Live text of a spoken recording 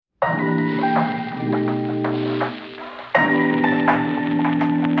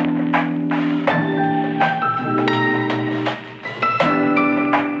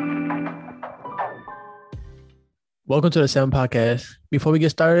Welcome to the Seven Podcast. Before we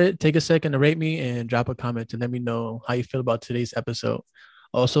get started, take a second to rate me and drop a comment to let me know how you feel about today's episode.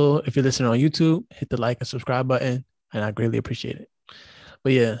 Also, if you're listening on YouTube, hit the like and subscribe button, and I greatly appreciate it.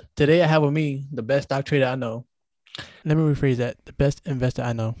 But yeah, today I have with me the best stock trader I know. Let me rephrase that: the best investor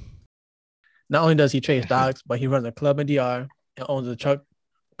I know. Not only does he trade stocks, but he runs a club in DR and owns a truck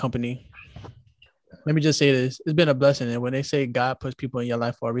company. Let me just say this: it's been a blessing, and when they say God puts people in your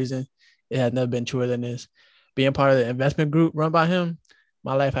life for a reason, it has never been truer than this. Being part of the investment group run by him,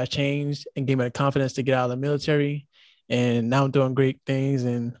 my life has changed and gave me the confidence to get out of the military. And now I'm doing great things.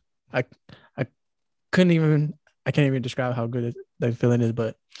 And I I I can't even describe how good the feeling is.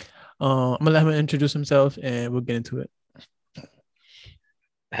 But I'm gonna let him introduce himself and we'll get into it.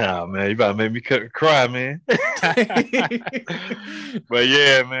 Oh man, you about to make me cry, man. But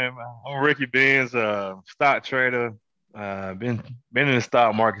yeah, man, I'm Rikki Ben's stock trader. Been in the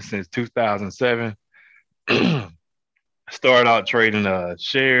stock market since 2007. Started out trading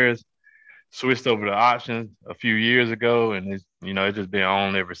shares, switched over to options a few years ago, and it's just been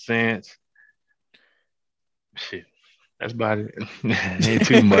on ever since. Shit, that's about it. Ain't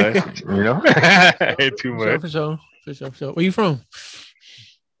too much. Ain't too For sure, much. for sure, for sure, for sure. Where you from?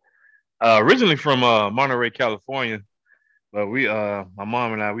 Originally from Monterey, California, but my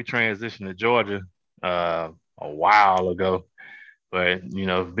mom and we transitioned to Georgia a while ago. But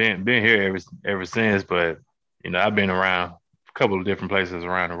been here ever since. But I've been around a couple of different places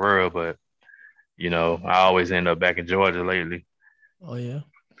around the world. But I always end up back in Georgia lately. Oh yeah,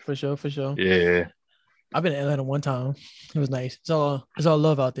 for sure, for sure. Yeah. I've been in Atlanta one time. It was nice. It's all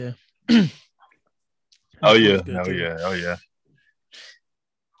love out there. Oh And food yeah. is good Oh too. yeah. Oh yeah.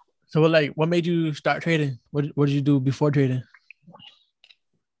 So what made you start trading? What did you do before trading?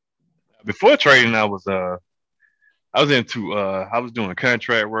 Before trading, I was doing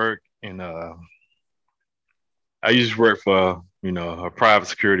contract work, and I used to work for a private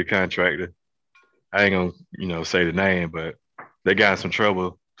security contractor. I ain't gonna say the name, but they got in some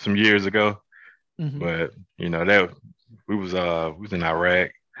trouble some years ago. Mm-hmm. But that we was in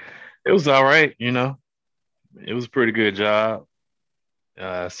Iraq. It was all right. It was a pretty good job.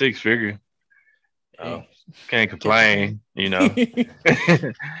 Six figure. Uh, Hey, can't can't complain. complain.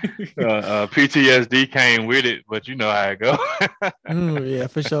 PTSD came with it, but you know how it go. Yeah,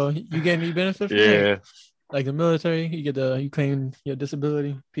 for sure. You get any benefit from that? Yeah. Like the military, you claim your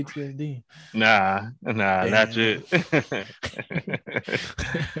disability, PTSD. Nah, not Damn. yet.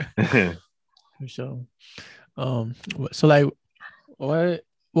 For sure. So like, what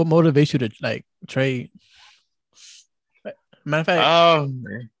what motivates you to like trade? Matter of fact, um,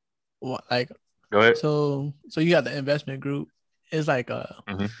 like Go ahead. so you got the investment group. It's like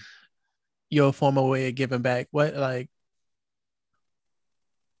Mhm. your formal way of giving back. What like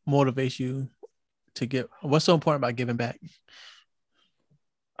motivates you to give? What's so important about giving back?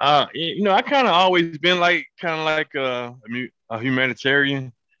 I kind of always been like a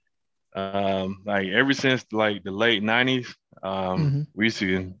humanitarian. Like ever since like the late '90s,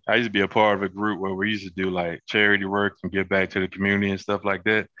 Mm-hmm. I used to be a part of a group where we used to do like charity work and give back to the community and stuff like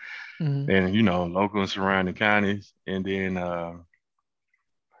that, Mm-hmm. and local and surrounding counties. And then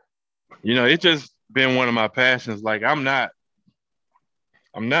it's just been one of my passions. Like I'm not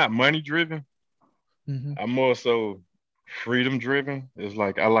money driven. Mm-hmm. I'm more so freedom driven. It's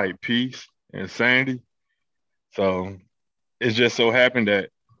like I like peace and sanity. So it's just so happened that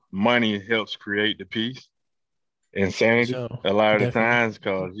money helps create the peace and For sanity sure. a lot of the Definitely. times,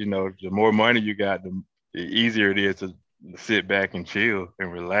 because the more money you got, the easier it is to sit back and chill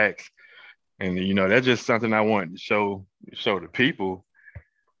and relax. And that's just something I want to show the people.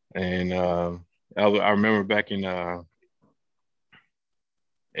 And I remember back in what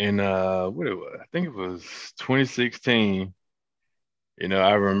it was, I think it was 2016.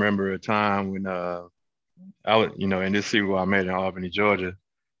 I remember a time when I was in this city where I'm at in Albany, Georgia.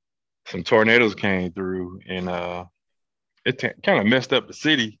 Some tornadoes came through, and kind of messed up the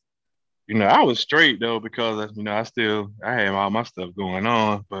city. I was straight though, because I had all my stuff going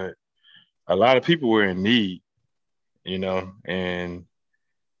on, but a lot of people were in need. And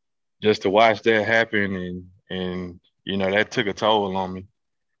just to watch that happen, and that took a toll on me.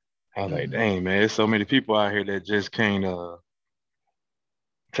 I was like, Mm-hmm. dang man, there's so many people out here that just can't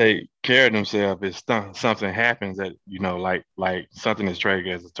take care of themselves if something happens, that like something as tragic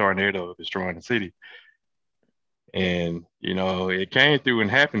as a tornado destroying the city. And it came through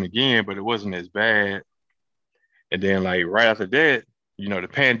and happened again, but it wasn't as bad. And then like right after that, the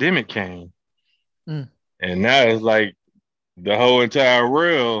pandemic came, Mm. and now it's like the whole entire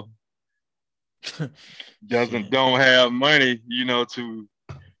world doesn't Shit. don't have money, to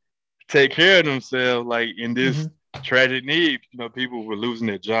take care of themselves, like in this Mm-hmm. tragic need. People were losing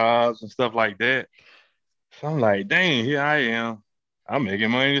their jobs and stuff like that. So I'm like, dang, here I am. I'm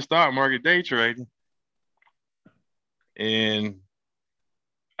making money in the stock market day trading. And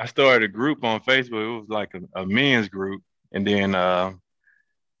I started a group on Facebook. It was like a men's group. And then I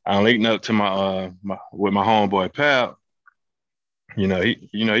linked up to with my homeboy Pal.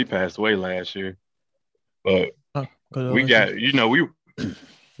 He passed away last year. But Oh, we condolences. got,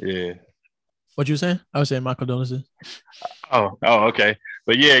 yeah. What you saying? I was saying my condolences. Oh, okay.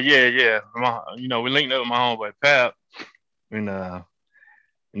 But yeah. We linked up with my homeboy Pal. And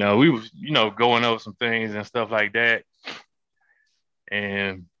we was, going over some things and stuff like that.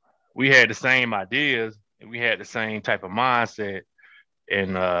 And we had the same ideas and we had the same type of mindset.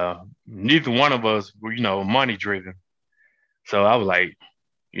 And neither one of us were, money driven. So I was like,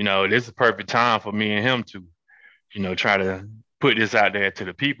 this is the perfect time for me and him to, try to put this out there to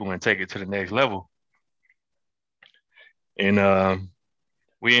the people and take it to the next level. And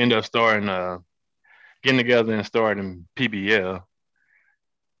we ended up starting, getting together and starting PBL.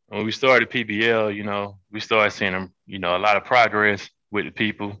 When we started PBL, we started seeing, a lot of progress with the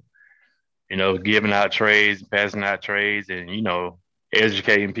people, giving out trades, passing out trades, and,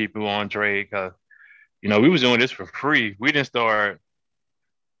 educating people on trade. Cause, we was doing this for free. We didn't start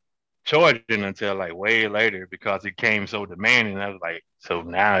charging until like way later because it came so demanding. I was like, so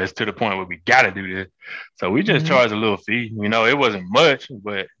now it's to the point where we got to do this. So we just Mm-hmm. charged a little fee. It wasn't much,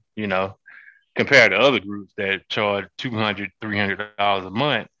 but, compared to other groups that charge $200, $300 a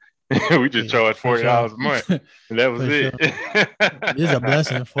month, we just Yeah, charged for sure. $40 a month. And that was For sure. it. This is a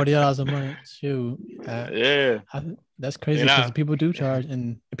blessing. $40 a month. Shoot. Yeah. That's crazy And because people do charge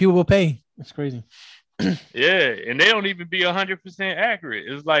and people will pay. It's crazy. yeah, and they don't even be 100% accurate.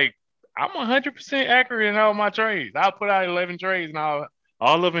 It's like I'm 100% accurate in all my trades. I'll put out 11 trades and all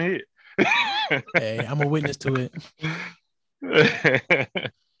of them hit. Hey, I'm a witness to it.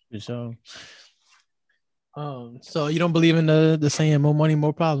 For sure. So you don't believe in the saying more money,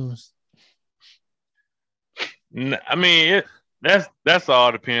 more problems? I mean, that's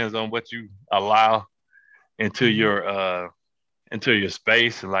all depends on what you allow into Mm-hmm. your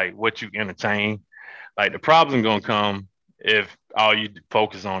space and like what you entertain. Like the problem gonna come if all you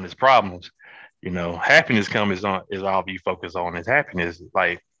focus on is problems. Happiness come is all you focus on is happiness.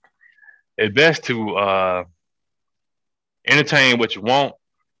 Like it's best to entertain what you want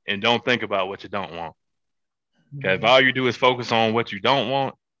and don't think about what you don't want. Because if Mm-hmm. all you do is focus on what you don't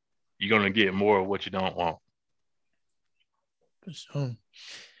want, you're gonna get more of what you don't want. For sure.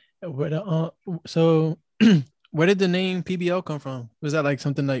 So where did the name PBL come from? Was that like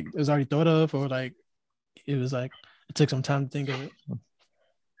something like it was already thought of, or like it was like it took some time to think of it?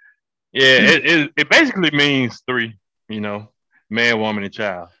 Yeah, it basically means three. You know, man, woman, and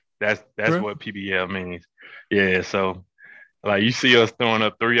child. That's Bro? what PBL means. Yeah, so like you see us throwing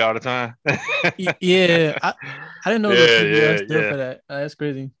up three all the time. Yeah, I didn't know the Yeah, PBL yeah, stood yeah, for that. That's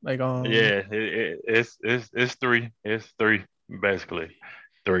crazy. Like yeah. It's three. It's three basically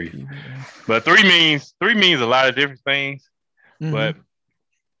three. PBL. But three means a lot of different things. Mm-hmm. But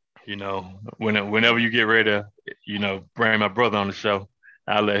whenever you get ready to, bring my brother on the show,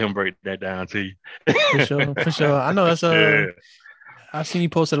 I'll let him break that down to you. For sure, for sure. I know that's Yeah, I've seen you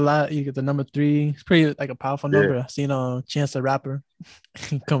posted a lot. You get the number 3. It's pretty like a powerful yeah, number. I've seen Chance the Rapper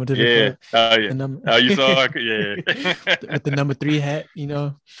coming to the yeah. club. Oh yeah. The number Oh, you saw it? Yeah. with the number 3 hat,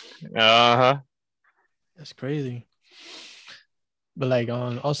 Uh-huh. That's crazy. But like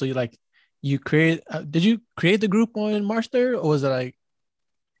also you create did you create the group on March 3rd, or was it like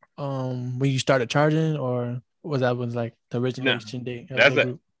when you started charging, or was that was like the No, origination date of that's the a,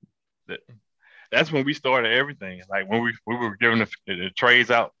 group? that's when we started everything. Like when we were giving the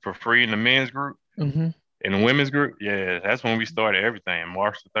trades out for free in the men's group Mm-hmm. and the women's group. Yeah, that's when we started everything.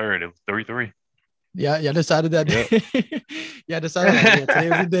 March the 3rd. It was 3-3. Yeah, decided that Yep. day. Yeah, decided like today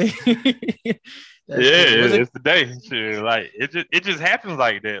was the day. That's Yeah, crazy. Was it? it's the day. Shit, like it just happens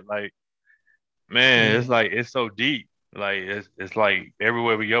like that. Like, man, Yeah, it's like it's so deep. Like it's like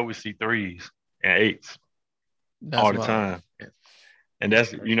everywhere we go, we see threes and eights that's all the wild. time. And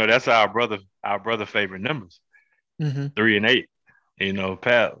that's our brother favorite numbers, Mm-hmm. 3 and 8.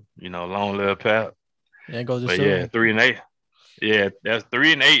 Pat, long live Pat. Yeah, it goes to But yeah, show. 3 and 8. Yeah, that's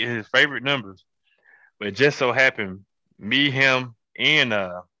 3 and 8 his favorite numbers. But it just so happened, me, him, and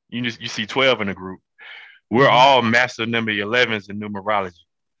you see 12 in the group. We're Mm-hmm. all master number 11s in numerology.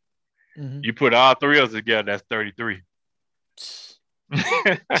 Mm-hmm. You put all three of us together, that's 33.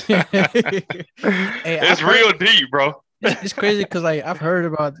 Hey, I've It's heard real deep, bro. it's crazy because like I've heard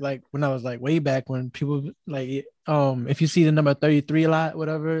about like when I was like way back when people like if you see the number 33 a lot,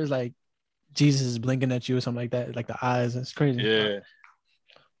 whatever, it's like Jesus is blinking at you or something like that, like the eyes. It's crazy. Yeah,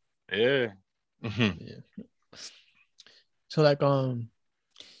 yeah. Yeah. So like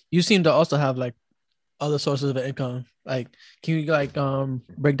you seem to also have like other sources of income. Like, can you like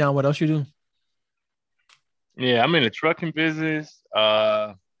break down what else you do? Yeah, I'm in the trucking business.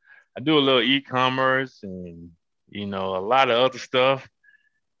 I do a little e-commerce and a lot of other stuff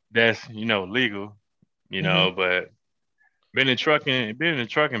that's legal, Mm-hmm. but been in the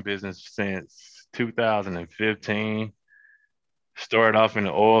trucking business since 2015. Started off in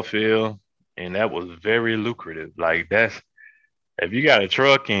the oil field, and that was very lucrative. Like that's if you got a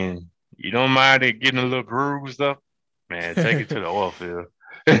truck and you don't mind it getting a little bruised up, man, take it to the oil field.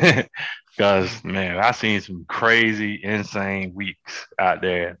 Because man, I seen some crazy, insane weeks out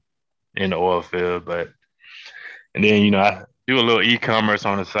there in the oil field. But and then I do a little e-commerce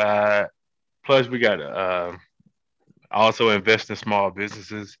on the side. Plus, we got also invest in small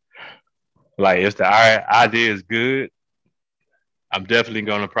businesses. Like if the idea is good, I'm definitely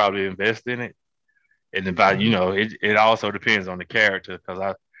gonna probably invest in it. And if I, Mm-hmm. it also depends on the character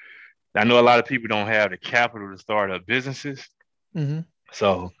because I know a lot of people don't have the capital to start up businesses. Mm-hmm.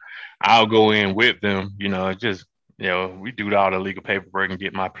 So I'll go in with them, just we do all the legal paperwork and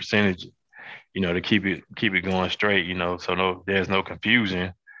get my percentage, to keep it going straight, so there's no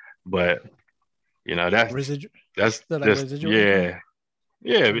confusion. But Like that's residual, that's so like just residual income.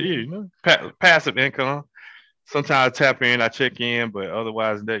 yeah, yeah, but, Mm-hmm. passive income. Sometimes I tap in, I check in, but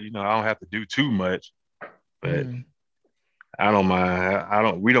otherwise that I don't have to do too much. But Mm-hmm. I don't mind.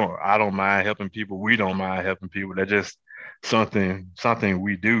 I don't mind helping people. We don't mind helping people. That's just something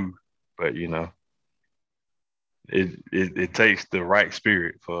we do. But it takes the right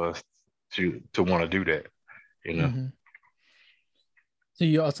spirit for us to want to do that. Mm-hmm. So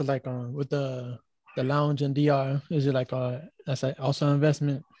you also like with the lounge and DR, is it like that's like also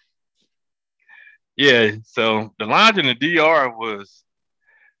investment? Yeah. So the lounge in the DR was,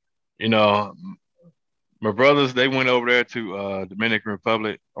 you know, my brothers, they went over there to Dominican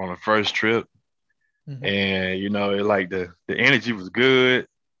Republic on the first trip. Mm-hmm. And it like the energy was good,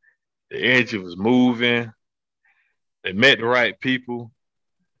 the energy was moving, they met the right people,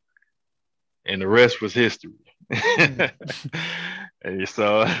 and the rest was history. And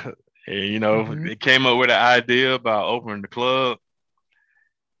so, Mm-hmm. they came up with an idea about opening the club,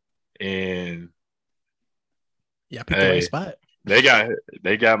 and Yeah, I picked the right hey, spot. they got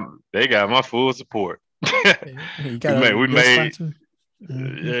they got they got my full support. Yeah, you we got made a we good spot made too.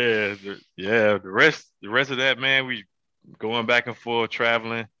 Mm-hmm. yeah, the rest of that, man, we going back and forth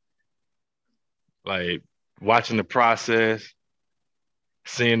traveling, like watching the process,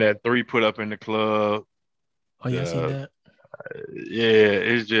 seeing that three put up in the club. Oh yeah, I seen The that. Yeah,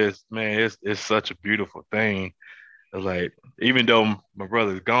 it's just, man, it's such a beautiful thing. It's like even though my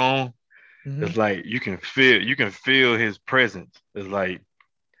brother's gone, Mm-hmm. it's like you can feel his presence. It's like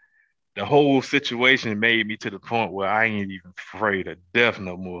the whole situation made me to the point where I ain't even afraid of death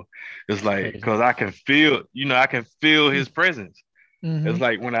no more. It's It's like crazy. because I can feel his presence. It's Mm-hmm.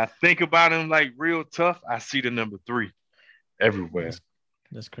 like when I think about him like real tough, I see the number three everywhere. That's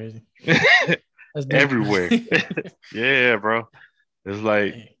that's crazy. That's deep. Everywhere. Yeah, bro. It's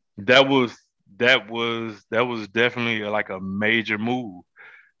like Dang. that was that was definitely like a major move.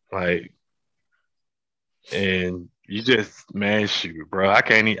 Like, and you just, man, shoot, bro. I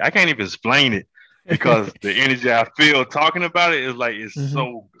can't even explain it because the energy I feel talking about it is like it's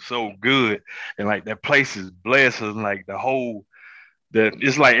Mm-hmm. so good. And like that place is blessed, and like the whole that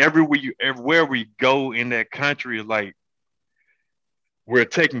it's like everywhere we go in that country is like we're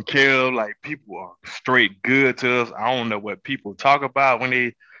taken care of. Like people are straight good to us. I don't know what people talk about when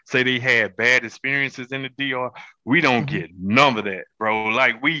they say they had bad experiences in the DR. We don't Mm-hmm. get none of that, bro.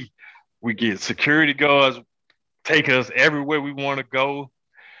 Like we get security guards take us everywhere we want to go.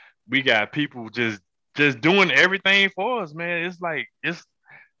 We got people just doing everything for us, man. It's like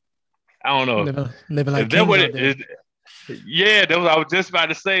I don't know Living like if that kings what out it there. is. Yeah, that was I was just about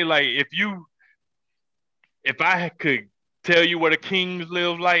to say. Like if I could tell you what a king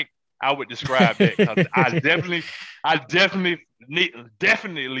live like, I would describe that because I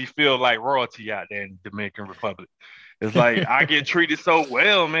definitely feel like royalty out there in the Dominican Republic. It's like I get treated so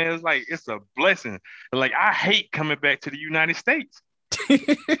well, man. It's like it's a blessing. Like I hate coming back to the United States.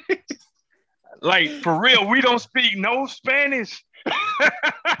 Like for real, we don't speak no Spanish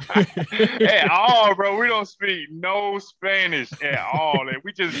at all, bro. We don't speak no Spanish at all, and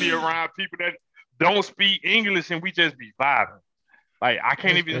we just be around people that don't speak English, and we just be vibing. Like I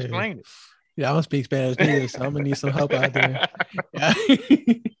can't That's even crazy. explain Yeah, I don't speak Spanish neither, so I'm gonna need some help out there. it.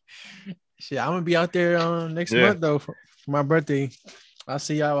 Yeah. Shit, I'm gonna be out there next Yeah. month though for my birthday. I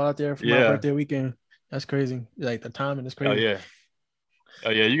see y'all out there for my Yeah. birthday weekend. That's crazy. Like the timing is Oh crazy. yeah. Oh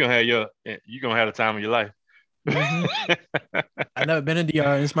yeah. You gonna have the time of your life. Mm-hmm. I never been in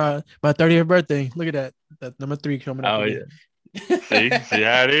DR. It's my 30th birthday. Look at that. That number 3 coming up Oh yeah. again. See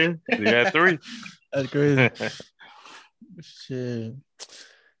how it is. See that three. That's crazy. Shit.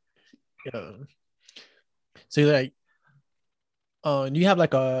 Yeah. So like, do you have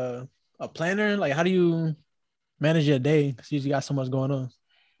like a planner? Like, how do you manage your day? Since you got so much going on.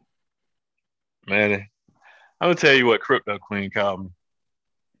 Man, I'm gonna tell you what Crypto Queen called me.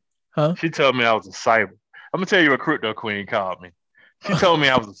 Huh? She told me I was a cyber. I'm gonna tell you what Crypto Queen called me. She told me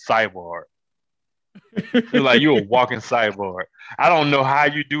I was a cyborg. She was like, "You're a walking cyborg. I don't know how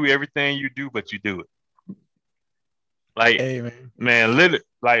you do everything you do, but you do it." Like, Hey man. man, literally,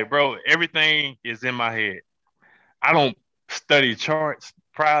 like, bro, everything is in my head. I don't study charts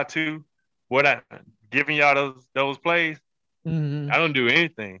prior to what I giving y'all those plays. Mm-hmm. I don't do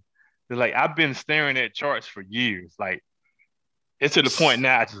anything. It's like I've been staring at charts for years. Like it's to the point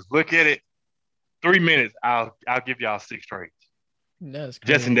now. I just look at it. 3 minutes. I'll give y'all 6 trades. That's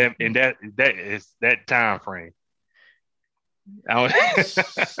Just crazy. in that is that time frame.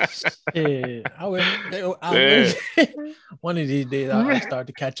 Shit, I Yeah. wish one of these days I'll start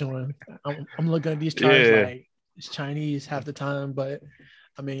to catch on. I'm looking at these charts Yeah. like it's Chinese half the time, but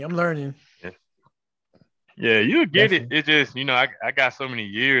I mean I'm learning. Yeah, you'll get it. Definitely. It just, I got so many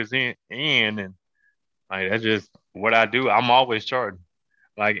years in and like that's just what I do. I'm always charting.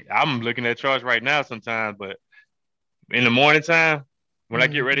 Like I'm looking at charts right now sometimes, but in the morning time, when I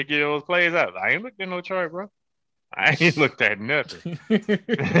get ready Mhm. to get those plays out, I ain't looked at no chart, bro. I ain't looked at nothing.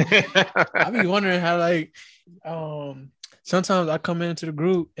 I be wondering how like sometimes I come into the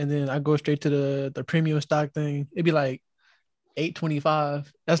group and then I go straight to the premium stock thing. It'd be like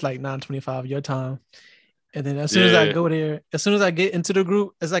 8:25. That's like 9:25 your time. And then as soon as I Yeah. go there, as soon as I get into the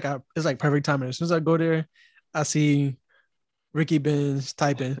group, it's like perfect timing. As soon as I go there, I see Rikki Ben's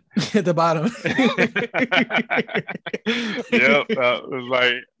typing at the bottom. Yep. It's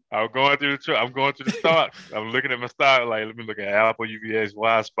like I'm going through the stocks. I'm looking at my stock. Like, let me look at Apple, UBS,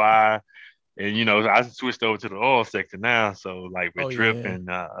 Y Spy, and I switched over to the oil sector now. So like Oh with Drip yeah, and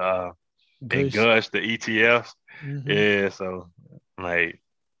Gush. Gush, the ETFs. Mm-hmm. Yeah. So like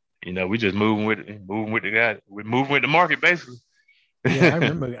we just moving with the guy. We're moving with the market basically. Yeah, I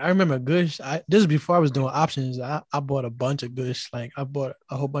remember. I remember Gush. This is before I was doing options. I bought a bunch of Gush. Like I bought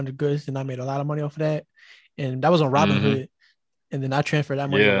a whole bunch of Gush, and I made a lot of money off of that. And that was on Hmm. Robinhood. And then I transferred that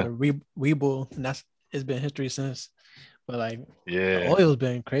money over Yeah. to Webull, and it's been history since. But like the Yeah. oil's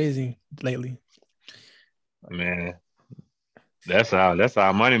been crazy lately. Man. That's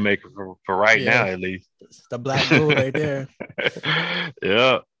our money maker for right now Yeah, at least. it's the black gold right there.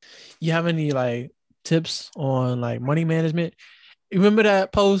 Yeah. You have any like tips on like money management? You remember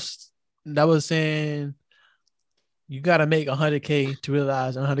that post that was saying you gotta make 100K to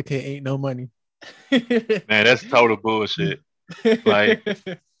realize 100K ain't no money. Man, that's total bullshit. Like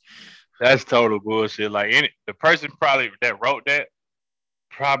that's total bullshit. Like the person probably that wrote that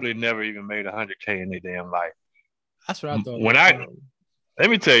probably never even made 100K in their damn life. That's what I thought When as I well. let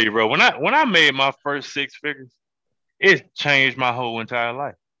me tell you, bro, when I made my first 6 figures, it changed my whole entire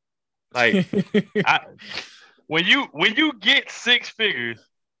life. Like I when you get 6 figures,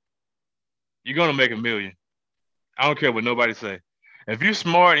 you're gonna make 1 million. I don't care what nobody say. If you're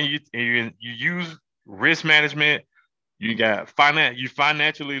smart and you use risk management, you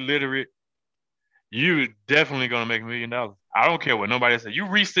financially literate, you definitely gonna make $1 million. I don't care what nobody says. You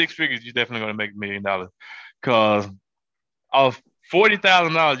reach 6 figures, you're definitely gonna make $1 million. Cause of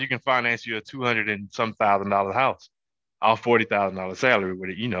 $40,000, you can finance you a 200 and some $1,000 house. Off $40,000 salary with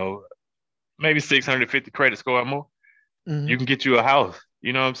it, maybe 650 credit score or more, Mhm. you can get you a house.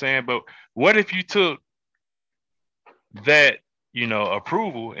 You know what I'm saying? But what if you took that,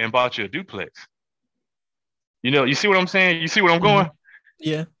 approval and bought you a duplex? You see what I'm saying? You see where I'm going? Mhm.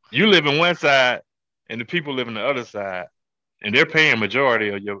 Yeah. You live in one side and the people live in the other side, and they're paying majority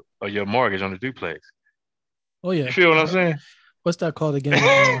of your mortgage on the duplex. Oh You yeah. feel what I'm saying? What's that called again?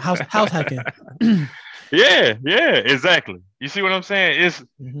 House hacking. Yeah, yeah, exactly. You see what I'm saying?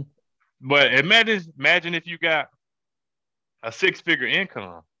 Mhm. But imagine if you got a 6 figure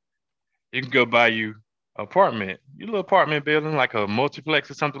income, you can go buy you apartment, your little apartment building, like a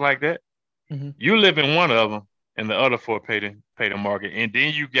multiplex or something like that. Mhm. You live in one of them, and the other four pay the mortgage, and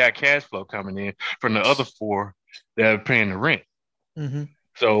then you got cash flow coming in from the other four that are paying the rent. Mhm.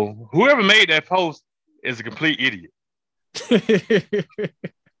 So whoever made that post is a complete idiot.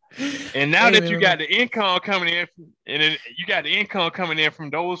 And now Hey that you got man. the income coming in, and then you got the income coming in from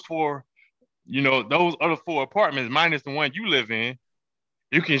those four, those other four apartments minus the one you live in.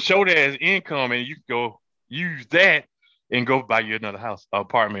 You can show that as income, and you can go use that and go buy you another house,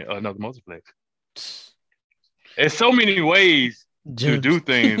 apartment, or another multiplex. There's so many ways to do Gems.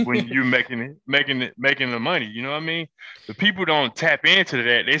 things when you're making the money. You know what I mean? The people don't tap into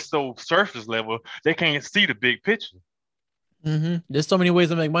that. They're so surface level, they can't see the big picture. There's so many ways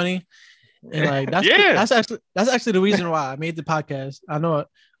to make money, and like Yeah, that's actually the reason why I made the podcast. I know it.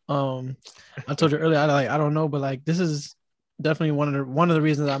 I told you earlier. I don't know, but like this is definitely one of the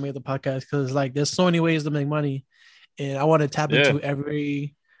reasons I made the podcast, because like there's so many ways to make money, and I want to tap yeah, into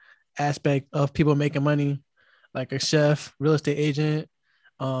every aspect of people making money, like a chef, real estate agent,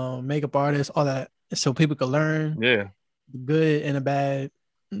 makeup artist, all that, so people can learn yeah, the good and the bad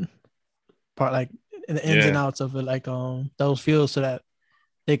part, like in the ins and yeah, outs of it, like those fields, so that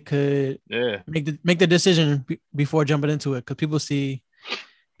they could yeah. make the decision before jumping into it. Because people see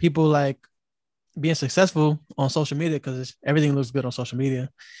people like being successful on social media, because everything looks good on social media.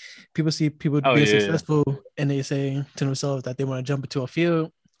 People see people Oh being yeah, successful, and they say to themselves that they want to jump into a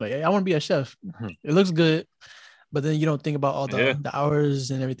field. Like, hey, I want to be a chef. It looks good, but then you don't think about all yeah, the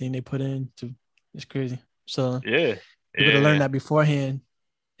hours and everything they put in to. It's crazy. So yeah, people to learn yeah, that beforehand,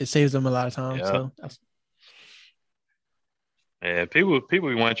 it saves them a lot of time. yeah. So that's Yeah, people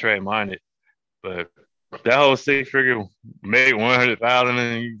want to trade minded, but that whole six figure made 100,000,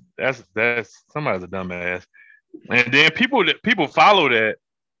 and that's somebody's a dumbass. And then people follow that,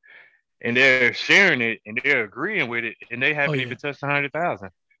 and they're sharing it, and they're agreeing with it, and they oh haven't yeah, even touched 100,000.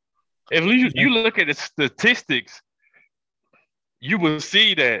 If you exactly. look at the statistics, you will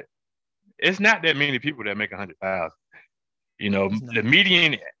see that it's not that many people that make 100,000. You know, It's not. the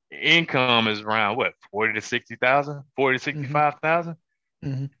median income is around what, 40 to 60,000, 40 to Mm-hmm. 65,000.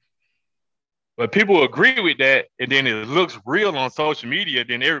 Mm-hmm. But people agree with that, and then it looks real on social media.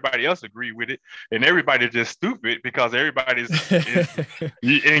 Then everybody else agree with it, and everybody's just stupid because everybody's is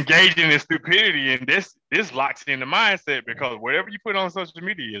engaging in stupidity, and this locks in the mindset because whatever you put on social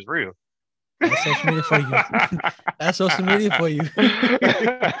media is real. That's social media for you. That's social media for you.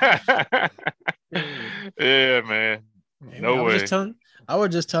 Yeah, man. Hey, man, No way. I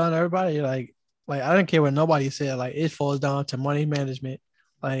was just telling everybody, like I don't care what nobody said. Like, it falls down to money management.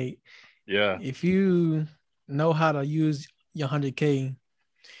 Like, Yeah, if you know how to use your 100K,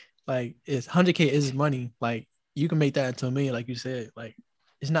 like, it's 100K is money. Like, you can make that into a million, like you said. Like,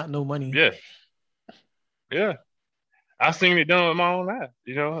 it's not no money. yeah, yeah. I've seen it done with my own eyes.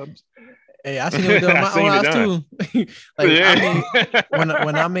 Hey, I seen it with I've my own seen it eyes done. too. Like, I made Yeah.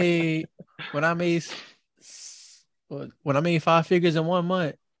 when I made when I made when I made 5 figures in 1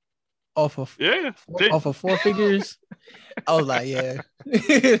 month off of Yeah. See? 4 figures. I was like, yeah,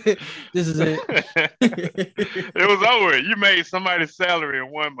 this is it. It was over. You made somebody's salary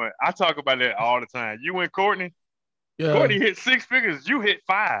in 1 month. I talk about that all the time. You and Courtney. Yeah. Courtney hit six figures. You hit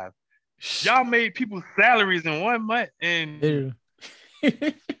five. Y'all made people's salaries in 1 month. And Literally.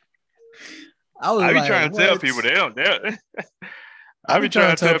 I was I be like, trying to tell what? people they don't. I I be be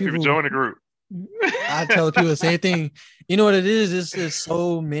trying trying to to tell tell people people. join the group. I tell people the same thing. You know what it is? It's just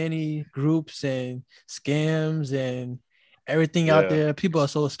so many groups and scams and everything out Yeah. there. People are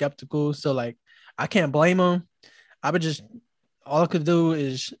so skeptical. So like, I can't blame them. I would just all I could do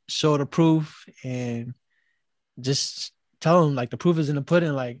is show the proof and just tell them like the proof is in the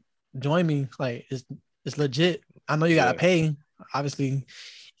pudding. Like, join me. Like, it's legit. I know you gotta Yeah. pay. Obviously,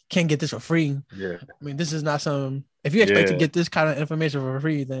 can't get this for free. Yeah. I mean, this is not some. If you expect to Yeah. get this kind of information for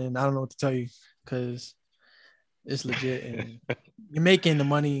free, then I don't know what to tell you, because it's legit, and you're making the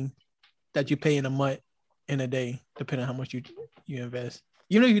money that you pay in a month, in a day, depending on how much you invest.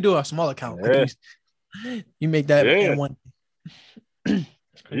 You know, you do a small account, but Yeah. you make that Yeah. in one. It's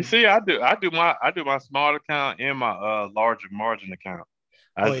You crazy. see, I do my small account and my larger margin account.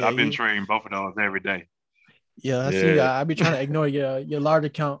 Oh yeah, I've been you. trading both of those every day. Yeah, I see. Yeah, I be trying to ignore your large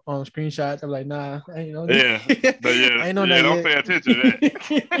account on screenshots. I'm like, nah, I ain't on yeah, but I ain't on that yeah, don't yet. pay attention to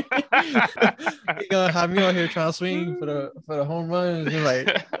You gonna have me on here trying to swing for the home runs? You're like,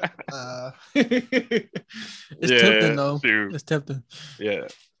 that. it's tempting Yeah, though. shoot, It's tempting yeah.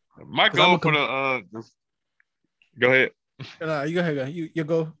 My because I'm goal a for the go ahead. you go ahead, you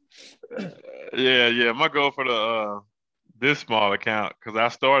go. Yeah. My goal for the this small account because I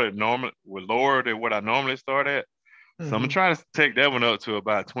started normal with lower than what I normally start at. So I'm Mm-hmm. trying to take that one up to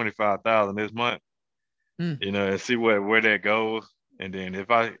about 25,000 this month. Mm. And see where that goes. And then if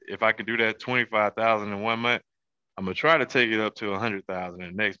I can do that 25,000 in 1 month, I'm gonna try to take it up to 100,000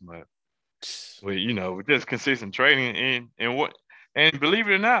 in the next month. With just consistent trading and believe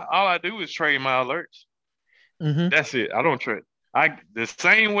it or not, all I do is trade my alerts. Mm-hmm. That's it. I don't trade. The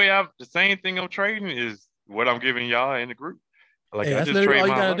same thing I'm trading is what I'm giving y'all in the group. Like Hey, I that's just literally trade all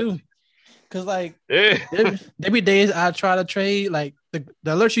you my gotta alerts. do. Cause like Yeah, there be days I try to trade like the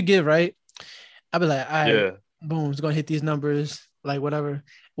alerts you give, right? I'll be like, all right, yeah, boom, it's gonna hit these numbers, like whatever.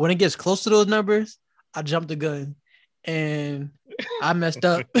 When it gets close to those numbers, I jump the gun and I messed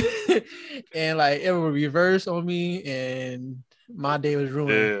up. And like it will reverse on me and my day was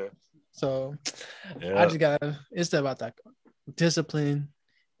ruined. yeah, So I yeah, just gotta it's about that discipline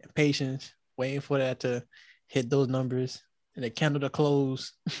and patience, waiting for that to hit those numbers and the candle to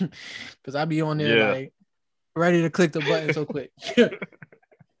close. Cause I be on there yeah. like ready to click the button so quick.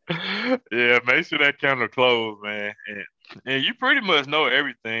 Yeah, make sure that counter closed, man. And you pretty much know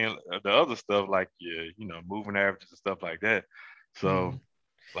everything, the other stuff like moving averages and stuff like that. So Mm.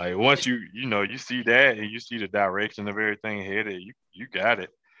 like once you see that and you see the direction of everything headed, you got it.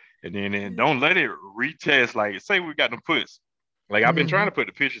 And then don't let it retest. Like say we got them puts. Like I've been trying Mm-hmm. to put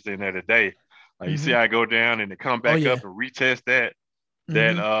the pictures in there today. Like you see Mm-hmm. how I go down and it come Oh back yeah. up and retest that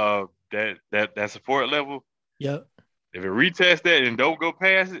Mm-hmm. that support level. Yep. If it retests that and don't go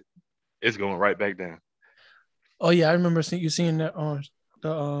past it, it's going right back down. Oh yeah, I remember seeing that on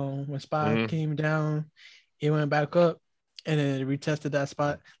the when spy Hmm. came down, it went back up, and then it retested that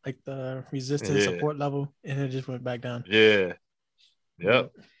spot like the resistance Yeah, support level, and it just went back down. yeah, Yeah,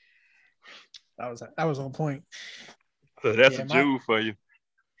 yep. that was on point. So that's a Yeah, my jewel for you.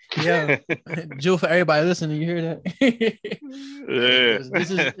 yeah, Jill for everybody listening. You hear that? Hey, Yeah, this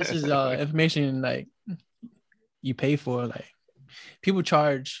is information like you pay for. Like people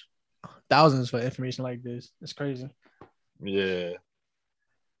charge thousands for information like this. It's crazy. yeah.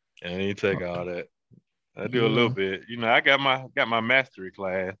 And you take all that. I do a little Yeah. bit. I got my mastery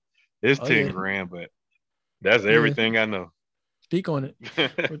class. It's Oh 10 yeah. grand, but that's Yeah. everything I know. Speak on it.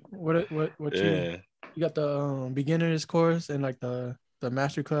 What Yeah, you got the beginners course and like the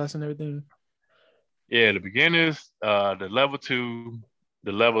master class and everything. yeah. The beginners, the level 2,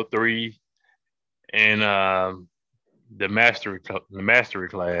 the level 3, and the mastery class.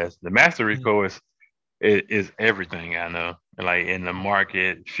 The mastery Yeah. course is everything I know. Like in the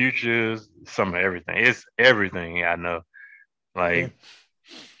market, futures, some of everything. It's everything I know. Yeah. Like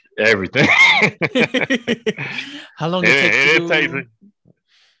everything. How long it take to it takes do?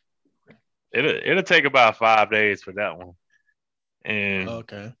 it'll take about 5 days for that one. Oh, And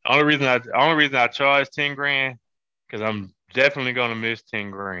okay. only reason I charge 10 grand because I'm definitely gonna miss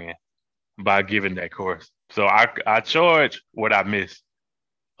 10 grand by giving that course. So I charge what I miss.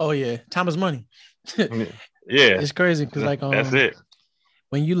 Oh yeah, time is money. Yeah, It's crazy because like that's it.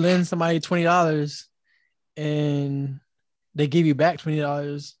 when you lend somebody $20 and they give you back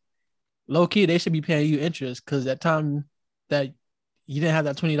 $20, low key they should be paying you interest because that time that you didn't have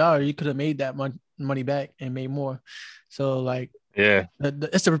that $20, you could have made that money back and made more. So like Yeah,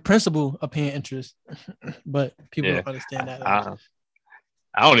 it's the principle of paying interest, but people yeah. don't understand that. Like, I,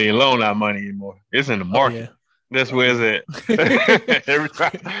 I don't even loan out money anymore. It's in the oh yeah, market. That's oh where yeah. it's at. Every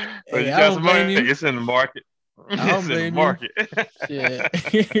time. So Hey, you I got don't some blame money, you. it's in the market. I don't It's in the blame you. market.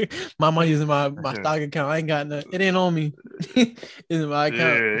 Shit, my money's in my stock account. I ain't got nothing. It ain't on me. It's in my account.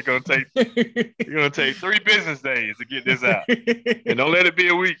 Yeah, it's gonna take 3 business days to get this out. And don't let it be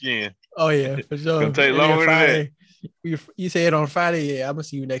a weekend. Oh yeah, for It's sure. gonna take And then longer than that. Friday, you say it on Friday. Yeah, I'm gonna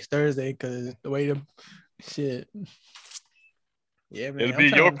see you next Thursday because the way the shit. Yeah, man. It'll be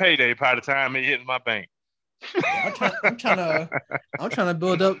your payday by the time it hits my bank. Yeah, I'm trying to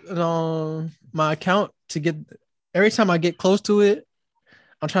build up my account to get. Every time I get close to it,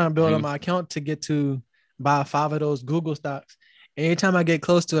 I'm trying to build up Mhm. my account to get to buy 5 of those Google stocks. Every time I get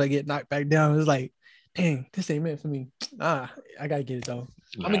close to it, I get knocked back down. It's like, dang, this ain't meant for me. I gotta get it though.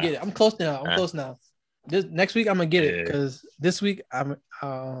 I'm gonna Nah, get it. I'm close now. I'm nah. close now. This next week I'm gonna get it Yeah. because this week I'm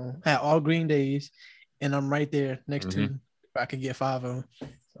had all green days, and I'm right there next to Hmm. where I could get 5 of them.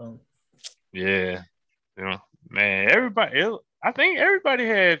 So Yeah. You know, man, I think everybody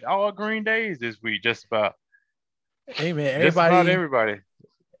had all green days this week. Just about. hey man, Just about everybody, everybody.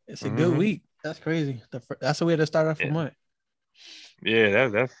 it's a good Hmm. week. That's crazy. That's the way to start off a Yeah. month. Yeah,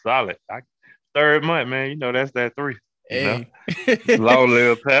 that's solid. Third month, man. That's that 3. You know, Hey. slow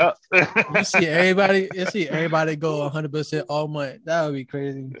little pep. You see everybody go 100% all month. That would be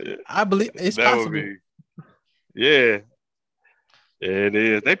crazy. I believe it's That would possible. be, yeah, it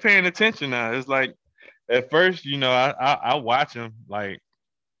is. They paying attention now. It's like at first, I watch them. Like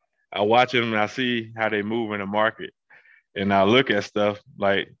I watch them and I see how they move in the market, and I look at stuff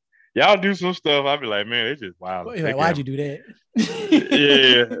like y'all do some stuff. I be like, man, it's just wild. Well, you're They like, why'd can, you do that?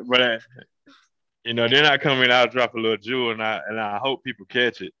 yeah, but then I come in, I'll drop a little jewel, and I hope people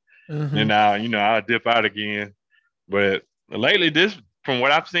catch it. Mm-hmm. Then I'll dip out again. But lately, this from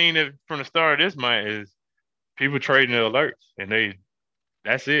what I've seen from the start of this month is people trading the alerts, and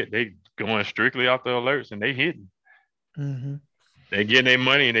that's it. They going strictly off the alerts, and they hitting. Mm-hmm. They getting their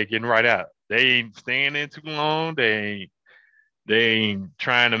money, and they getting right out. They ain't staying in too long. They ain't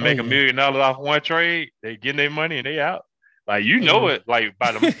trying to Oh make $1 yeah. million off one trade. They getting their money and they out. Like you know And it. Like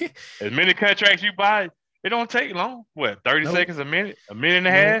by the as many contracts you buy, it don't take long. What 30 nope, seconds, a minute and a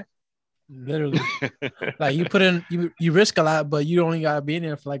nope, half. literally. Like you put in, you risk a lot, but you only gotta be in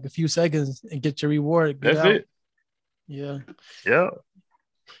there for like a few seconds and get your reward, get That's out. it. Yeah. Yeah.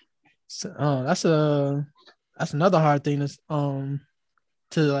 So, that's another hard thing to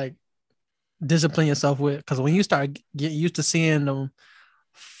like discipline yourself with, because when you start getting used to seeing them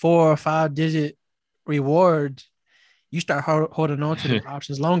 4 or 5 digit rewards, you start holding on to them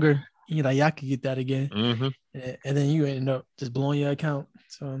options longer. And you're like, yeah, I could get that again, hmm and then you end up just blowing your account.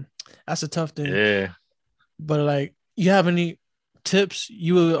 So that's a tough thing. Yeah. But like, you have any tips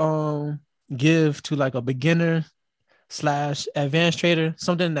you would give to like a beginner slash advanced trader,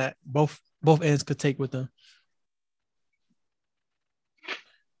 something that both ends could take with them?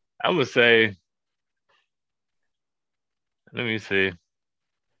 I would say, let me see.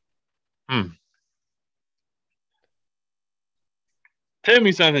 Hmm. Tell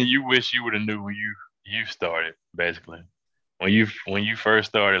me something you wish you would have knew when you started, basically. When you first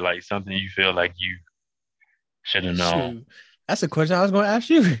started, like something you feel like you should have known. Shoot, that's a question I was going to ask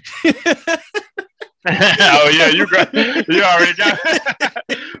you. Oh yeah, you already got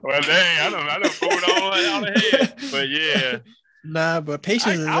well dang, I don't moved on out ahead. But yeah. Nah, but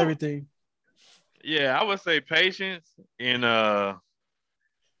patience is I everything. yeah, I would say patience and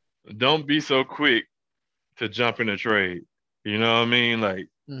don't be so quick to jump in a trade. You know what I mean? Like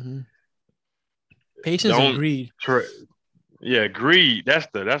Mm-hmm. Patience and don't greed. trade. Yeah, greed. That's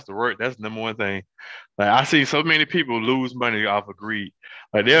the word. That's the number one thing. Like I see so many people lose money off of greed.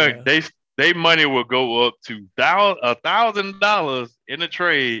 Like Yeah, they money will go up to $1,000 in a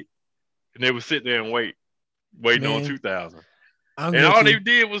trade, and they would sit there and waiting on man, 2,000. I'm And all they guilty.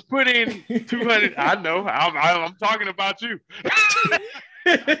 did was put in 200. I know. I'm talking about you.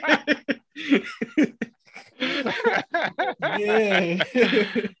 Yeah.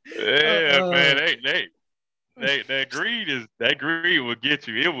 Yeah, man. uh, That greed will get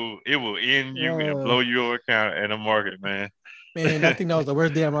you. It will end you and uh, blow your account in the market, man. man, I think that was the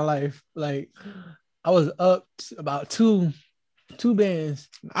worst day of my life. Like, I was up about two bands.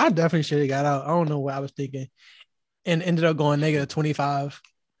 I definitely should have got out. I don't know what I was thinking, and ended up going -25.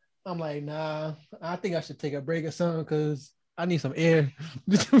 I'm like, nah, I think I should take a break or something because I need some air.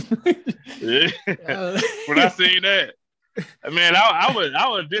 Yeah. Uh, When I seen that, man, I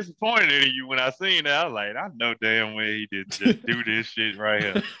was disappointed in you when I seen that. I was like, I know damn well he didn't just do this shit right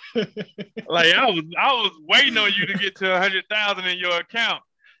here. Like I was waiting on you to get to 100,000 in your account.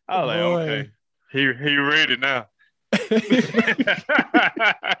 I was like, Boy. okay, he ready now.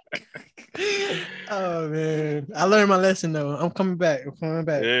 Oh man, I learned my lesson though. I'm coming back. I'm coming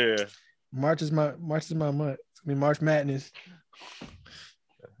back. Yeah. March is my month. It's gonna be March Madness.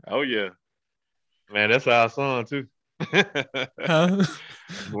 Oh yeah. Man, that's our song too. Huh?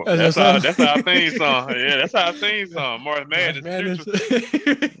 That's your that's song. our theme song. Yeah, that's our theme song. March March Madness Madness.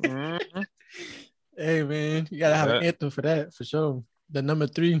 Future. Mhm. Hey man, you gotta have an Yeah. anthem for that for sure. The number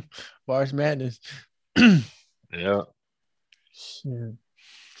 3, March Madness. Yeah. Shit.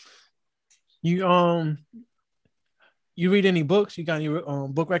 You you read any books? You got any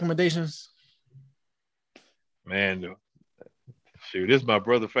book recommendations? Man, shoot, this is my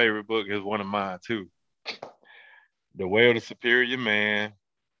brother's favorite book. Is one of mine too. The Way of the Superior Man.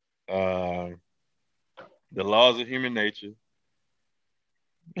 Uh, the Laws of Human Nature.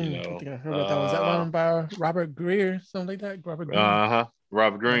 You I know. think I heard about that. Was that one by Robert Greer, something like that? Robert Greene. Uh-huh.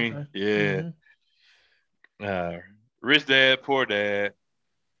 Robert Greene. Okay. Yeah. Mm-hmm. Uh, Rich Dad, Poor Dad.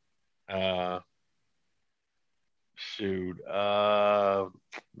 Uh, shoot.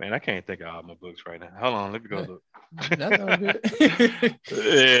 Man, I can't think of all my books right now. Hold on, let me go look. That's all good.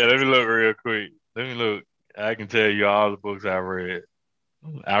 Yeah, let me look real quick. Let me look. I can tell you all the books I read.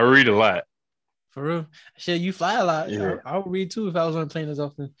 I read a lot. For real. Shit, you fly a lot. Yeah. I would read too if I was on a plane as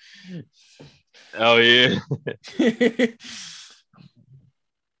often. Oh yeah.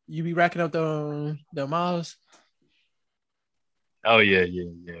 You be racking up the miles. Oh yeah, yeah,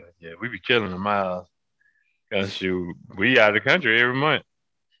 yeah, yeah. We be killing the miles. Cause shoot, we out of the country every month.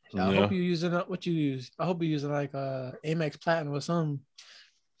 You I hope know. you using what you use. I hope you're using like Amex Platinum or something.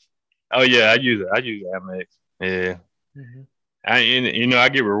 Oh yeah, I use Amex. Yeah. Mm-hmm. I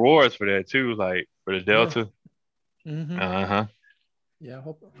get rewards for that too, like for the Yeah. Delta. Mm-hmm. Uh-huh. Yeah, I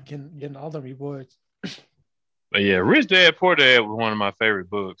hope we can get all the rewards. But yeah, Rich Dad Poor Dad was one of my favorite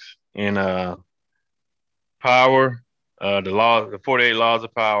books. And Power, the 48 Laws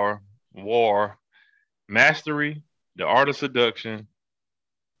of Power, War, Mastery, The Art of Seduction,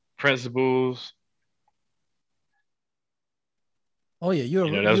 Principles. Oh yeah, you're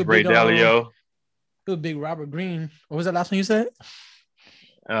That's a Ray big Dalio. you're a big Robert Greene. What was that last one you said?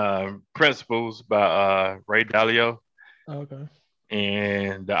 Principles by Ray Dalio. Oh, okay.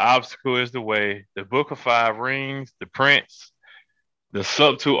 And The Obstacle is the Way, The Book of Five Rings, The Prince, The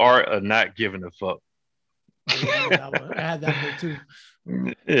Subtle Art of Not Giving a Fuck. Oh yeah, I know that one. I had that book too.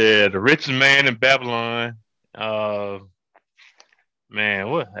 Yeah, The Richest Man in Babylon. Uh, man,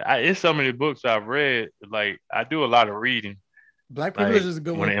 it's so many books I've read. Like I do a lot of reading. Black Privilege Like is a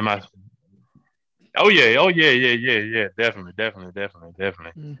good when one. am I? Oh yeah, definitely.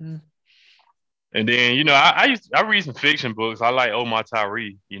 Mm-hmm. And then I read some fiction books. I like Omar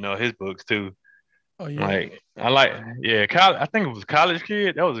Tyree. His books too. Oh yeah. Like I like yeah, I think it was College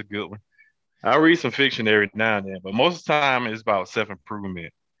Kid. That was a good one. I read some fiction every now and then, but most of the time it's about self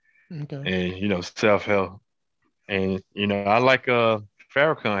improvement Okay. and self help. And I like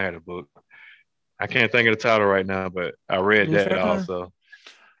Farrakhan had a book. I can't think of the title right now, but I read Louis that Farrakhan. also.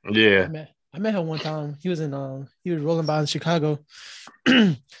 Oh, Yeah. I met him one time. He was rolling by in Chicago.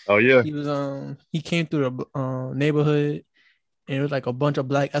 he Oh yeah. he came through the neighborhood and it was like a bunch of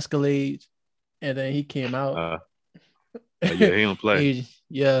black Escalades, and then he came out. Uh, oh yeah, he don't play.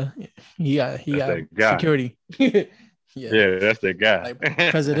 Yeah, he That's got that guy. security. Yeah, Yeah, that's that guy. like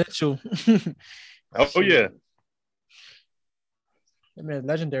presidential. Oh yeah. Shit. I mean,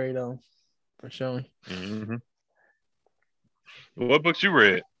 legendary though, for sure. Hmm. What books you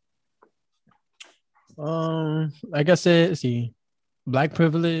read? Like I said, let's see, Black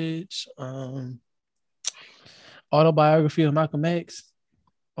Privilege, autobiography of Malcolm X,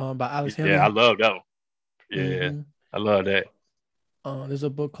 by Alex Yeah, I Haley. love that one. Yeah, Mm-hmm. I love that. There's a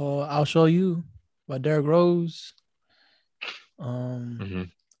book called I'll Show You by Derrick Rose. Um, Hmm.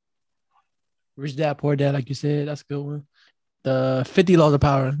 Rich Dad Poor Dad, like you said, that's a good one. The 50 Laws of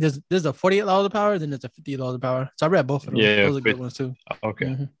Power. There's a 48 Laws of Power, then there's a 50 Laws of Power. So I read both of them. Yeah, Those are good ones too. okay.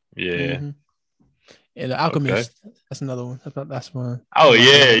 Mm-hmm. Yeah. Mm-hmm. And The Okay. Alchemist, that's another one. That's one Oh of my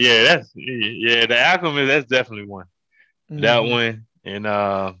yeah, favorites. yeah. The Alchemist. That's definitely one. That Mm-hmm. one and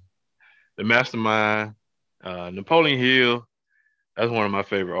the Mastermind, Napoleon Hill. That's one of my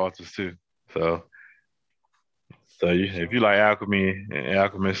favorite authors too. So, if you like alchemy and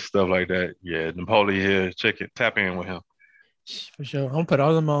alchemist stuff like that, yeah, Napoleon Hill, check it, tap in with him. For sure. I'm gonna put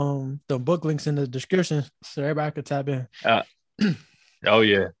all them the book links in the description so everybody could tap in. Uh, oh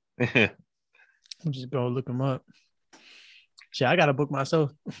yeah. I'm just gonna look them up. Shit, I got a book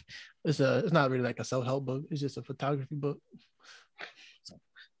myself. It's not really like a self-help book. It's just a photography book.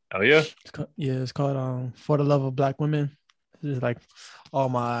 Oh yeah. It's called For the Love of Black Women. It's just like all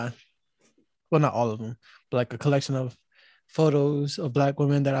my, well, not all of them, but like a collection of photos of Black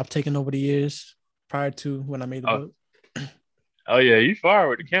women that I've taken over the years prior to when I made the Oh, book. oh yeah. You fire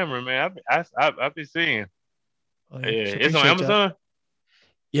with the camera, man. I've been seeing. Oh Yeah, yeah, it's on appreciate y'all. Amazon.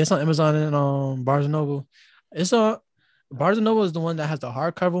 Yeah, it's on Amazon and Barnes and Noble. It's on Barnes and Noble is the one that has the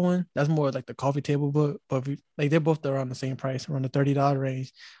hardcover one. That's more like the coffee table book, but like they're both around the same price, around the $30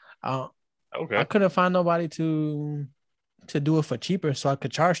 range. Uh, I Okay. couldn't find nobody to do it for cheaper, so I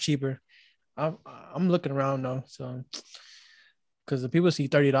could charge cheaper. I'm looking around though, so because the people see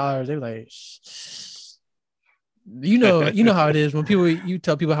 $30, they're like, you know how it is when you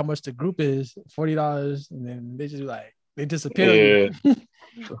tell people how much the group is, $40, and then they just like they disappear on you. Yeah.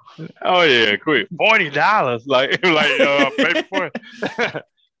 Oh yeah, quick. $40. Pay for it.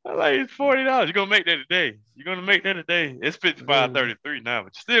 I'm like, it's $40. You're gonna make that today. You're gonna make that today. It's 55.33 now,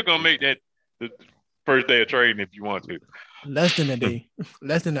 but you're still gonna make that the first day of trading if you want to. Less than a day,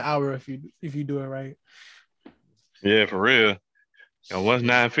 less than an hour if you do it right. Yeah, for real. And once Shit.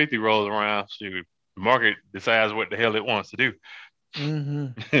 950 rolls around, shoot, the market decides what the hell it wants to do.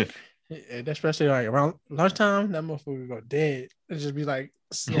 Mm-hmm. Especially like around lunchtime, that motherfucker go dead. It just be like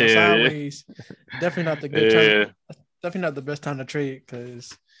going Yeah, sideways. Definitely not the good time. yeah. Definitely not the best time to trade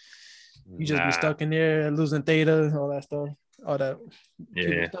because you just be Nah. stuck in there losing theta, all that stuff, all that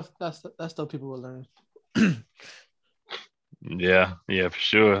people Yeah. stuff. That's stuff people will learn. Yeah, for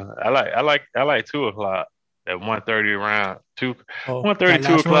sure. I like 2 o'clock. At 1:30 around two Oh, one thirty that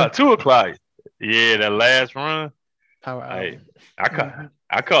two last run, o'clock, 2 o'clock. Yeah, that last run. power hour. I I caught Mm-hmm.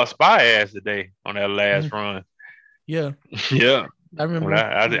 I caught spy ass today on that last Mm-hmm. run. Yeah, Yeah. I When remember.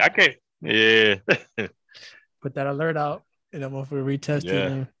 I can't. Yeah. Put that alert out, and I'm gonna retest it Yeah.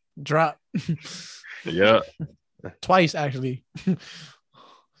 and drop Yeah. twice actually.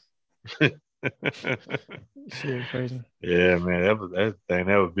 Shit, crazy. Yeah, man. That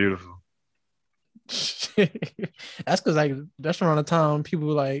was beautiful. That's because like that's around the time people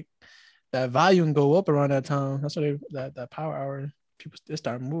like that volume go up around that time. That's what that power hour people they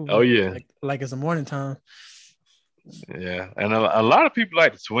start Oh moving yeah, like it's the morning time. yeah. And a lot of people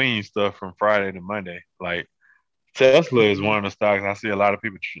like to swing stuff from Friday to Monday. Like Tesla is Mm-mm. one of the stocks I see a lot of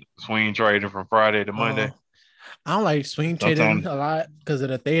people swing trading from Friday to Monday. I don't like swing trading Sometimes, a lot because of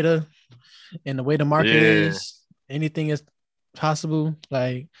the theta and the way the market yeah, is. Anything is possible.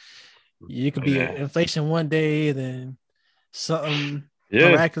 Like you could be yeah, inflation one day, then something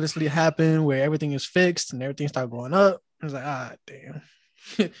yeah, miraculously happen where everything is fixed and everything start going up. It's like damn.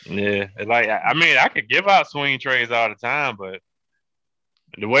 yeah. Like I mean, I could give out swing trades all the time, but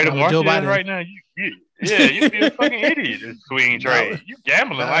the way the Not with Joe market is Biden. right now, yeah, you'd be a fucking idiot to swing not, trade. with- not, You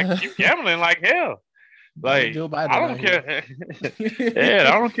gambling like hell. not with Like Joe I Biden out don't here. care. Yeah,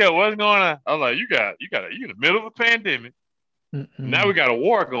 I don't care what's going on. I'm like, you in the middle of a pandemic. Now we got a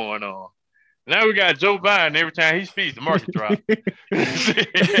war going on. Now we got Joe Biden. Every time he speaks, the market drops.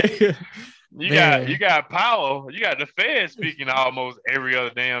 You Man, got Powell. You got the Fed speaking almost every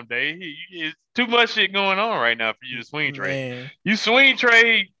other damn day. It's too much shit going on right now for you to swing trade. man, You swing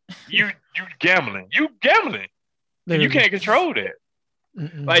trade, you gambling. You gambling. You literally. can't control that.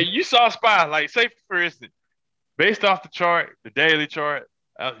 Like Mm-mm. you saw SPY. Like say for instance, based off the chart, the daily chart,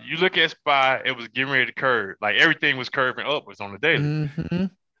 you look at SPY, it was getting ready to curve. Like everything was curving upwards on the daily. Mm-hmm.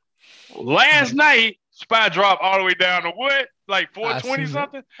 Last night, SPY dropped all the way down to what? Like I 420 seen that.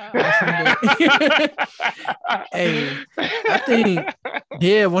 something? I seen that. Hey, I think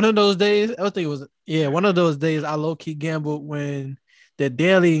yeah, one of those days. I think it was one of those days. I low key gambled when the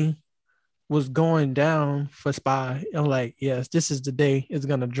daily was going down for SPY. I'm like, yes, this is the day it's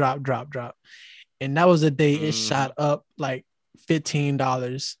gonna drop, drop, drop. And that was the day it shot Mhm. up like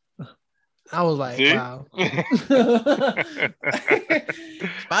 $15. I was like, See? wow.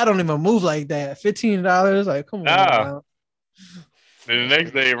 SPY don't even move like that. $15, like, come on Ah, now. then the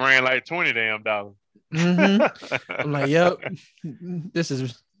next day it ran like 20 damn dollars. Mm-hmm. I'm like, yep, this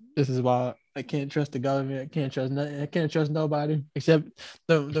is why I can't trust the government. I can't trust nothing. I can't trust nobody except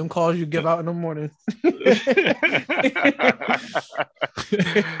them calls you give out in the morning.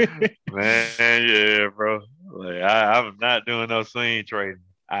 Man, yeah, bro. Like I'm not doing no swing trading.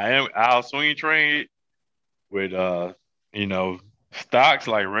 I'll swing trade with you know, stocks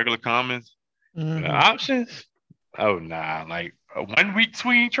like regular commons. Mm-hmm. Options? Oh nah, like a 1 week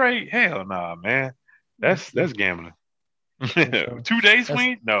swing trade? Hell nah, man. That's gambling. For sure. 2 day That's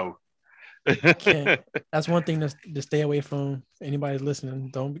swing? No. can't. That's one thing to stay away from. If anybody's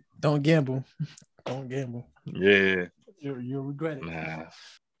listening, don't gamble. Don't gamble. Yeah. You'll regret it. Nah.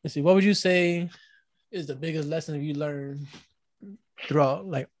 Let's see. What would you say is the biggest lesson you learned throughout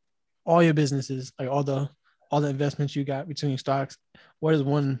like all your businesses, like all the investments you got between stocks? What is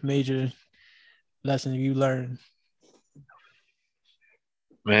one major lesson you learned?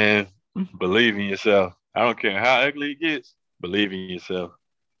 Man, believe in yourself. I don't care how ugly it gets, believe in yourself.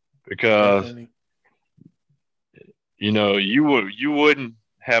 Because, Definitely. you wouldn't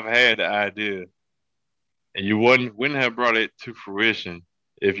have had the idea and you wouldn't have brought it to fruition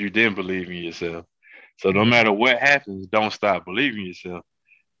if you didn't believe in yourself. So no Mm-hmm. matter what happens, don't stop believing in yourself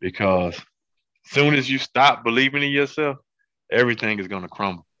because soon as you stop believing in yourself, everything is gonna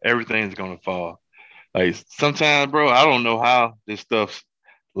crumble. Everything is gonna fall. Like sometimes, bro, I don't know how this stuff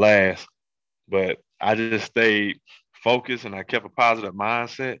lasts, but I just stayed focused and I kept a positive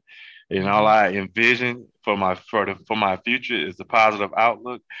mindset. And all Mm-hmm. I envision for my future is a positive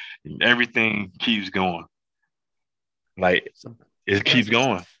outlook, and everything keeps going. Like It's it keeps blessings.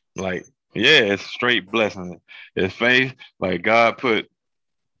 going. Like yeah, it's straight blessing. It's faith. Like God put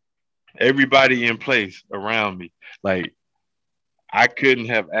everybody in place around me. Like I couldn't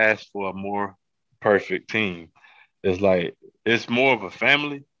have asked for a more perfect team. It's like it's more of a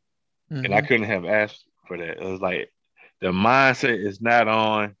family, and I Mm-hmm. couldn't have asked for that. It was like the mindset is not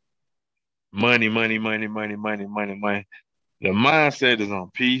on money, money, money, money, money, money, money. The mindset is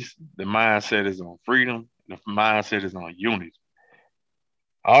on peace. The mindset is on freedom. The mindset is on unity.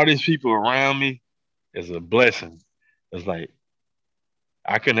 All these people around me is a blessing. It's like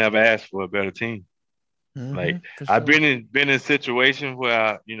I couldn't have asked for a better team. Mm-hmm. Like For I've sure. been in situations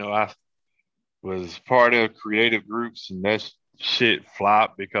where I was part of creative groups and that shit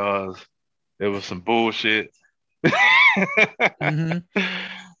flopped because there was some bullshit. Mm-hmm.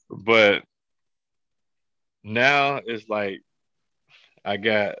 But now it's like I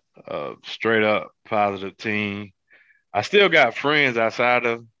got a straight up positive team. I still got friends outside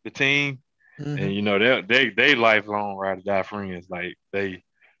of the team, and Mm-hmm. they lifelong ride or die friends. Like they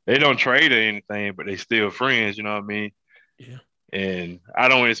don't trade or anything, but they still friends. You know what I mean? Yeah. And I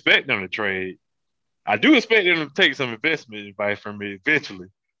don't expect them to trade. I do expect them to take some investment advice from me eventually,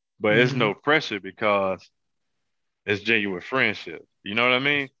 but it's Mm-hmm. no pressure because it's genuine friendship. You know what I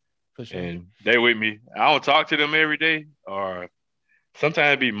mean? For sure. And they with me. I don't talk to them every day, or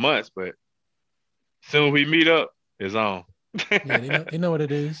sometimes it be months, but soon we meet up, it's on. Yeah, they know what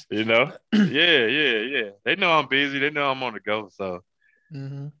it is. You know? Yeah, yeah, yeah. They know I'm busy. They know I'm on the go. So,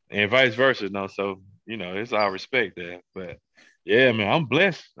 Mm-hmm. and vice versa. No, so it's all respect there. But yeah, man, I'm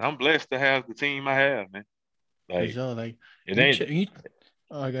blessed. I'm blessed to have the team I have, man. For Like sure. Like it you, ain't,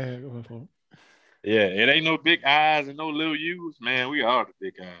 oh, go ahead. Go for it. yeah, it ain't no big eyes and no little U's, man. We are the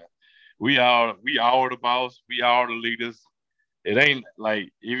big eyes. We all the boss. We all the leaders. It ain't like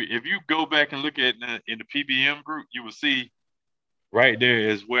if you go back and look at in the PBM group, you will see right there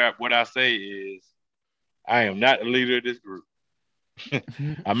is where what I say is I am not the leader of this group.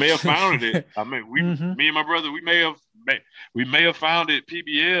 I may have founded it. I mean, Mm-hmm. me and my brother, we may have founded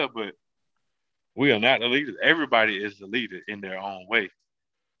PBL, but we are not the leaders. Everybody is the leader in their own way.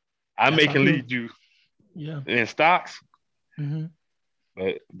 I That's may why can people. lead you Yeah. in stocks, Mm-hmm.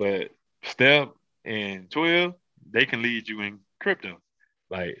 but Step and 12, they can lead you in crypto.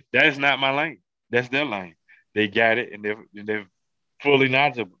 Like that's not my lane. That's their lane. They got it and they're fully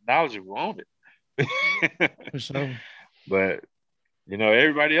knowledgeable on it. For sure. But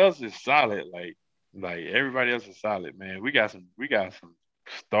everybody else is solid. Like everybody else is solid, man. We got some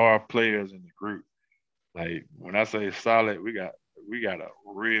star players in the group. Like when I say solid, we got a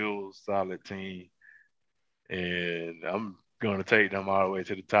real solid team, and I'm gonna take them all the way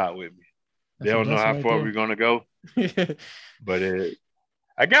to the top with me. They That's a don't know blessing how right far there. we're gonna go, but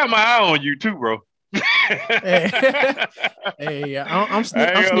I got my eye on you too, bro. Hey, hey, yeah, I I'm ain't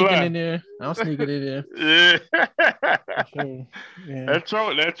gonna sneaking lie. in there. I'm sneaking in there Yeah. for sure. Yeah,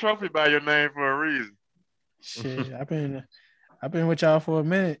 that trophy by your name for a reason. shit. I've been with y'all for a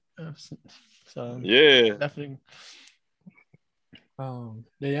minute, so Yeah. definitely.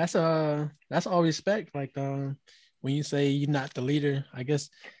 Yeah, that's all respect. Like when you say you're not the leader, I guess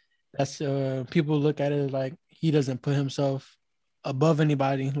that's people look at it like he doesn't put himself above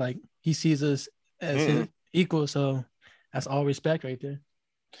anybody. Like he sees us as his Mm-mm. equal. So that's all respect right there.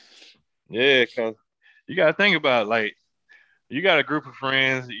 Yeah, cause you gotta think about like you got a group of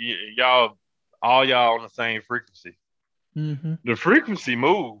friends, all y'all on the same frequency. Mm-hmm. The frequency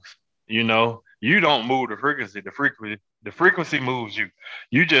moves. You don't move the frequency. The frequency moves you.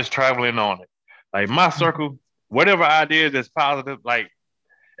 You just traveling on it. Like my Mm-hmm. circle, whatever idea that's positive, like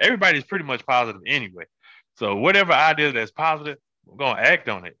everybody's pretty much positive anyway. So whatever idea that's positive, we're gonna act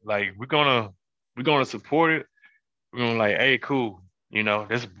on it. Like we're gonna support it. We're gonna like, hey, cool.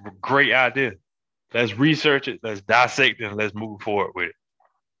 That's a great idea. Let's research it. Let's dissect it. And let's move forward with it.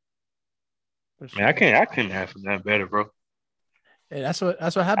 For Man, I sure. can't. I couldn't ask for nothing better, bro. Hey, that's what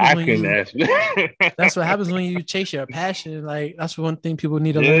happens I when couldn't you ask. that's what happens when you chase your passion. Like that's one thing people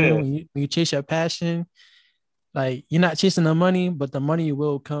need to learn Yeah, when you chase your passion. Like you're not chasing the money, but the money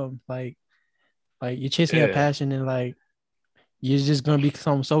will come. Like you're chasing your yeah, passion and like you're just gonna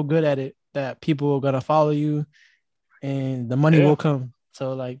become so good at it that people are gonna follow you and the money yeah, will come.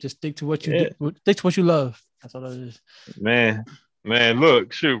 So like just stick to what you do, yeah. stick to what you love. That's all it is. Man, man,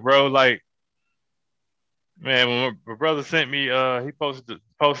 look, shoot, bro. Like, man, when my brother sent me, he posted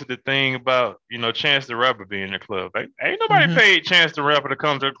the thing about Chance the Rapper being in the club. Like, ain't nobody Mm-hmm. paid Chance the Rapper to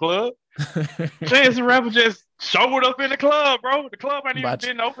come to the club. Chance the Rapper just showed up in the club, bro. The club ain't even by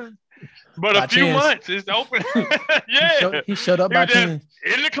been open but a by few chance, months. It's open. Yeah, he showed up he by was just chance.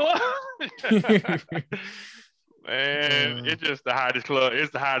 in the club. Man, uh, it's just the hottest club.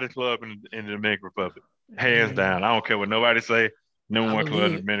 It's the hottest club in the Dominican Republic, hands hey, down. I don't care what nobody say. Number I one club in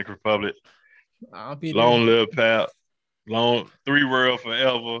believe the it. Dominican Republic. I'll be there. Long live Pap. Long three world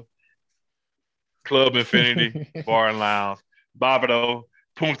forever. Club Infinity, Bar and Lounge, Barbado,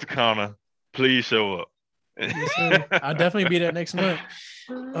 Punta Cana. Please show up. Yes, sir. I'll definitely be there next month.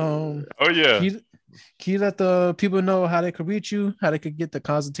 Oh yeah. Can you, can you let the people know how they could reach you, how they could get the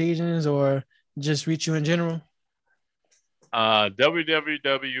consultations, or just reach you in general?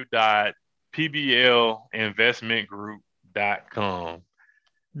 www.pblinvestmentgroup.com.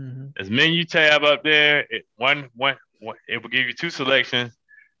 Mm-hmm. There's menu tab up there. It will give you two selections: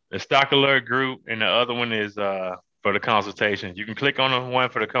 the stock alert group, and the other one is for the consultations. You can click on the one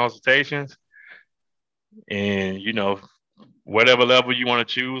for the consultations, and whatever level you want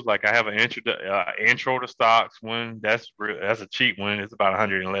to choose. Like I have an intro to stocks one. That's a cheap one. It's about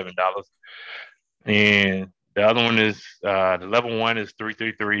 $111, and the other one is the level one is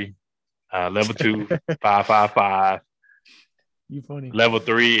 333. Level two 555. You funny. Level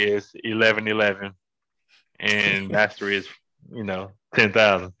three is 1111, and mastery is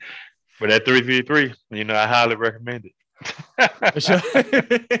 10,000. But that 3v3, I highly recommend it. For sure. Of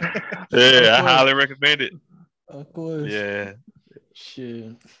Yeah, I course. highly recommend it. Of course. Yeah.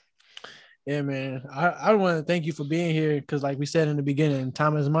 Shit. Yeah, man. I want to thank you for being here because, like we said in the beginning,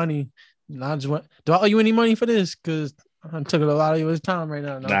 time is money. And I just want. Do I owe you any money for this? Because I took a lot of your time right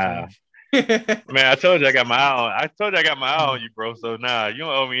now. No, I'm Nah. playing. Man, I told you I got my eye on. I told you I got my eye on you, bro. So nah, you don't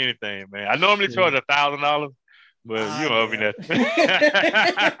owe me anything, man. I normally charge Shit. $1,000, but you don't owe me Damn. nothing.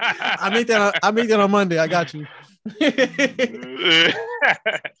 I make that on Monday. I got you.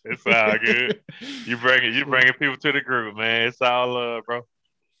 It's all good. You bringing people to the group, man. It's all love, bro.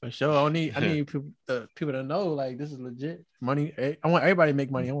 For sure. I need people to know like this is legit money. I want everybody to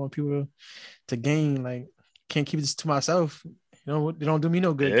make money. I want people to gain. Like, can't keep this to myself. It don't do me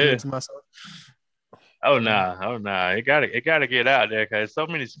no good keeping Yeah. it to myself. Oh nah, oh nah. It gotta get out there because so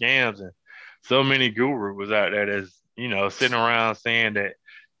many scams and so many gurus was out there that's sitting around saying that,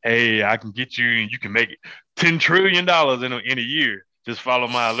 hey, I can get you and you can make it $10 trillion in a year. Just follow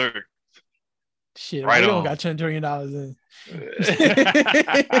my alert. Shit, why Right you don't on. got $10 trillion in?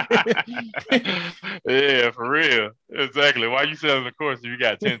 Yeah, for real. Exactly. Why you selling the course if you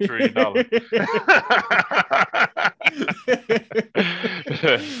got $10 trillion?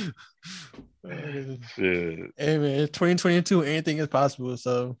 Shit. Hey man, 2022, anything is possible.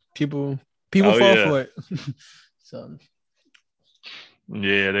 So people Oh fall yeah. for it. So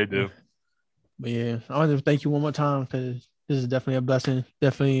Yeah, they do. but yeah, I want to thank you one more time because this is definitely a blessing.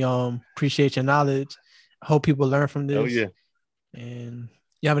 Definitely appreciate your knowledge. I hope people learn from Oh this. yeah. And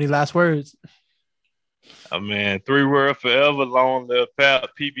you have any last words? Oh man, 3 word forever, long live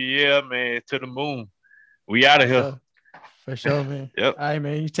PBL, man, to the moon. We out For of here. sure. For sure, man. Yep. All right,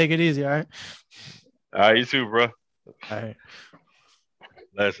 man. You take it easy, all right? All right, you too, bro. All right.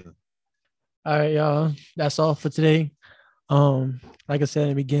 Lesson. All right, y'all. That's all for today. Like I said in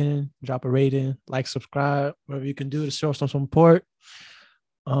the beginning, drop a rating, like, subscribe, whatever you can do to show some support.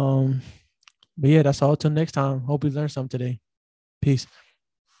 But yeah, that's all till next time. Hope you learned something today. Peace.